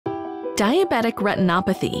Diabetic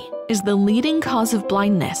retinopathy is the leading cause of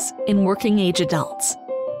blindness in working-age adults.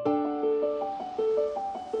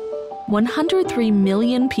 103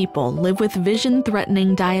 million people live with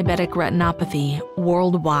vision-threatening diabetic retinopathy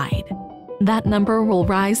worldwide. That number will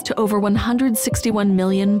rise to over 161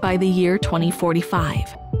 million by the year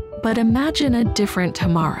 2045. But imagine a different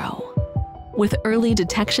tomorrow. With early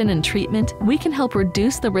detection and treatment, we can help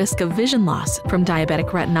reduce the risk of vision loss from diabetic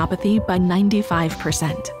retinopathy by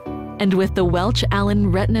 95%. And with the Welch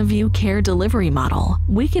Allyn RetinaVue care delivery model,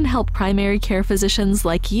 we can help primary care physicians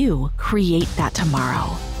like you create that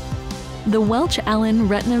tomorrow. The Welch Allyn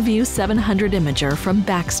RetinaVue 700 imager from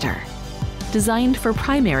Baxter, designed for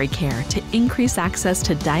primary care to increase access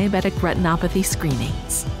to diabetic retinopathy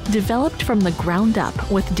screenings. Developed from the ground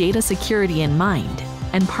up with data security in mind,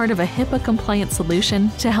 and part of a HIPAA-compliant solution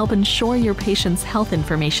to help ensure your patient's health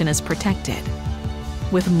information is protected.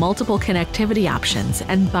 With multiple connectivity options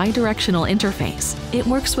and bidirectional interface, it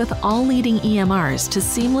works with all leading EMRs to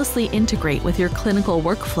seamlessly integrate with your clinical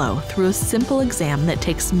workflow through a simple exam that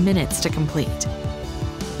takes minutes to complete.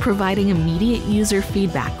 Providing immediate user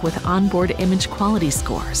feedback with onboard image quality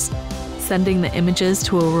scores, sending the images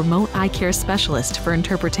to a remote eye care specialist for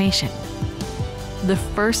interpretation. The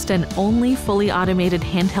first and only fully automated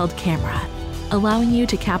handheld camera, allowing you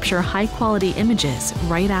to capture high-quality images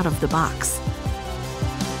right out of the box.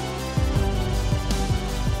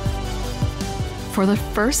 For the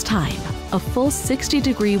first time, a full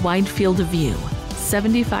 60-degree wide field of view,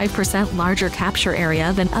 75% larger capture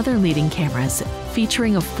area than other leading cameras,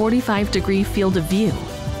 featuring a 45-degree field of view,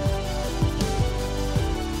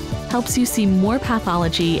 helps you see more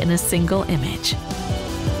pathology in a single image.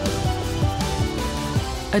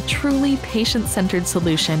 A truly patient-centered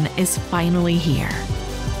solution is finally here.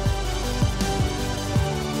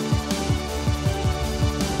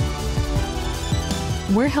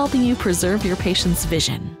 We're helping you preserve your patient's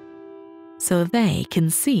vision so they can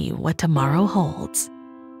see what tomorrow holds.